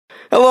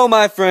Hello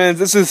my friends,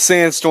 this is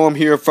Sandstorm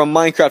here from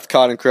Minecraft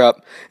Cotton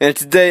Crop, and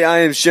today I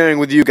am sharing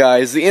with you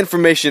guys the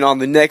information on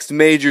the next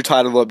major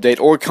title update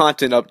or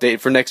content update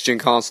for next-gen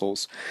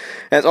consoles.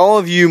 As all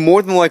of you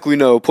more than likely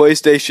know,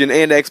 PlayStation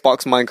and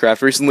Xbox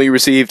Minecraft recently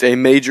received a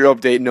major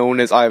update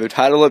known as either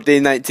Title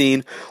Update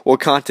 19 or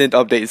Content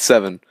Update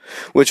 7,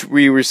 which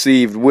we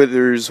received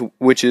withers,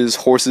 witches,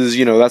 horses,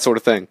 that sort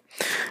of thing.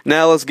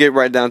 Now let's get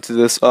right down to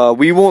this.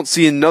 We won't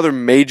see another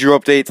major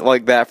update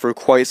like that for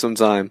quite some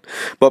time.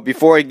 But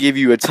before I give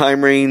you a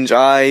time range,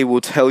 I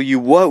will tell you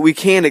what we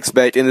can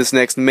expect in this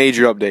next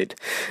major update.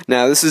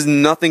 Now this is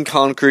nothing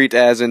concrete,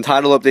 as in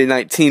Title Update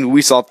 19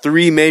 we saw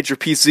 3 major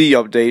PC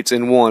updates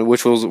in one,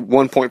 which was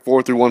 1.4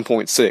 through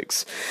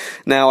 1.6.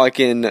 Now I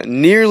can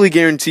nearly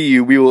guarantee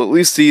you we will at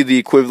least see the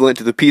equivalent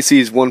to the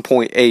PC's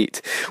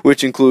 1.8,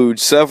 which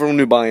includes several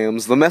new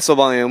biomes. The Meso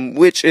biome,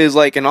 which is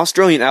like an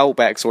Australian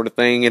outback sort of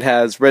thing. It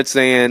has red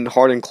sand,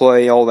 hardened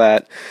clay, all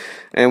that.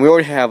 And we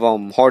already have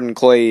hardened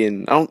clay,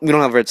 and we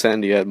don't have red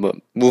sand yet, but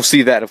we'll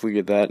see that if we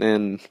get that,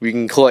 and we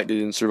can collect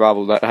it in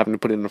survival without having to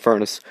put it in a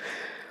furnace.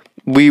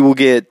 We will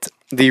get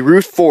the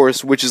Roof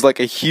Forest, which is like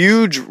a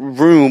huge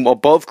room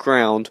above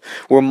ground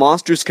where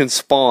monsters can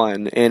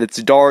spawn, and it's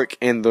dark,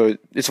 and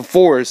it's a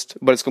forest,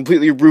 but it's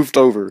completely roofed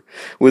over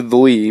with the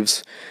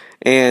leaves.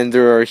 And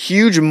there are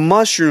huge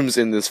mushrooms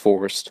in this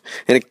forest,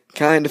 and it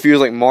kind of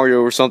feels like Mario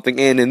or something.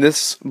 And in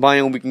this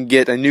biome we can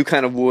get a new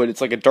kind of wood.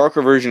 It's like a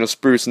darker version of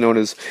spruce known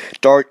as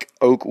dark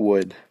oak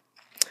wood.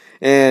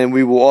 And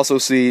we will also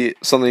see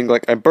something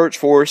like a birch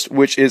forest,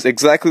 which is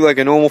exactly like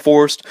a normal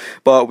forest,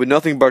 but with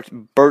nothing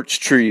but birch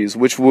trees,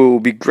 which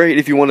will be great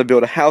if you want to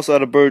build a house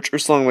out of birch or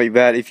something like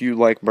that if you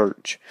like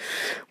birch.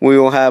 We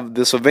will have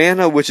the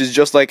savanna, which is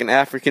just like an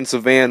African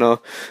savanna,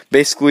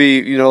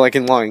 basically, like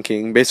in Lion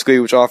King,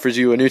 basically, which offers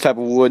you a new type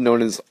of wood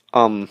known as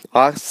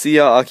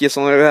acacia,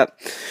 something like that.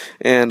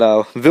 And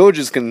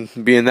villages can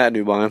be in that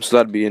new biome, so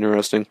that'd be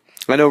interesting.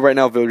 I know right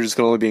now villagers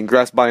can only be in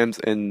grass biomes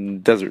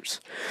and deserts.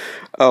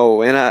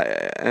 Oh,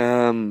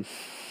 and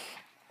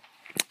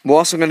we're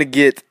also going to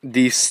get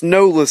the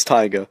snowless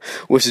taiga,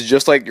 which is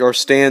just like your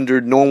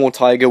standard normal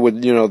taiga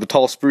with, the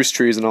tall spruce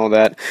trees and all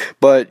that,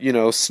 but,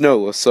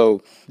 snowless.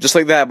 So, just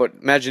like that, but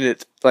imagine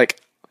it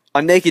like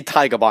a naked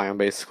taiga biome,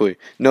 basically.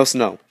 No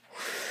snow.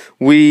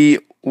 We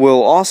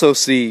will also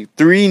see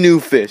 3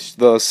 new fish,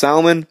 the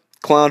salmon,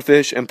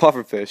 clownfish, and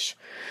pufferfish.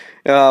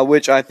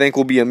 Which I think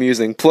will be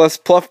amusing. Plus,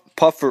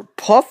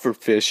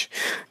 pufferfish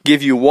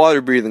give you water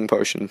breathing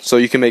potion, so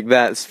you can make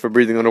that for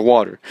breathing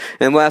underwater.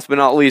 And last but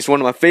not least, one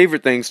of my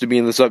favorite things to be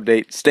in this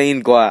update,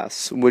 stained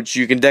glass, which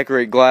you can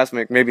decorate glass,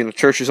 maybe in a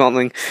church or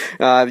something.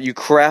 You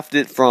craft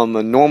it from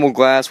a normal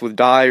glass with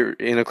dye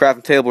in a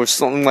crafting table or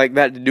something like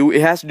that.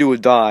 It has to do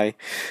with dye,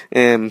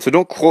 and so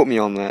don't quote me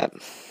on that.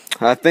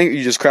 I think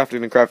you just crafted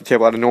in a crafting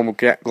table out of normal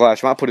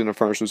glass. You might put it in a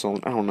furnace or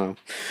something. I don't know.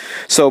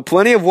 So,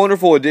 plenty of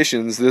wonderful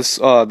additions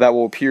that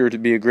will appear to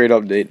be a great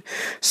update.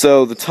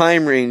 So, the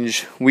time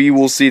range, we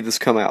will see this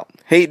come out.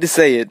 Hate to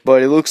say it,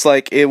 but it looks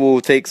like it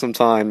will take some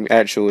time,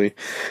 actually.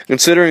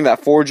 Considering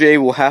that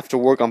 4J will have to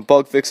work on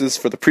bug fixes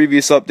for the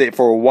previous update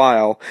for a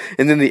while,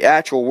 and then the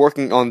actual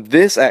working on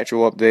this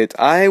actual update,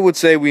 I would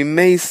say we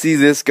may see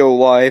this go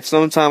live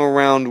sometime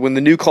around when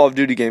the new Call of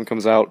Duty game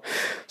comes out.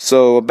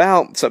 So,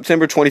 about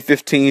September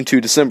 2015 to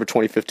December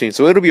 2015,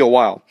 so it'll be a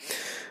while.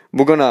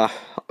 We're gonna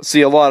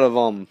see a lot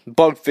of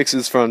bug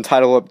fixes from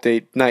Title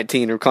Update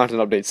 19 or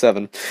Content Update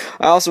 7.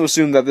 I also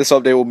assume that this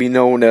update will be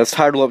known as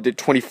Title Update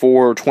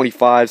 24 or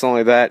 25, something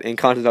like that, and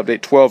Content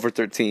Update 12 or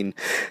 13.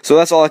 So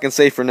that's all I can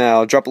say for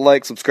now. Drop a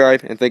like,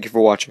 subscribe, and thank you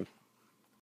for watching.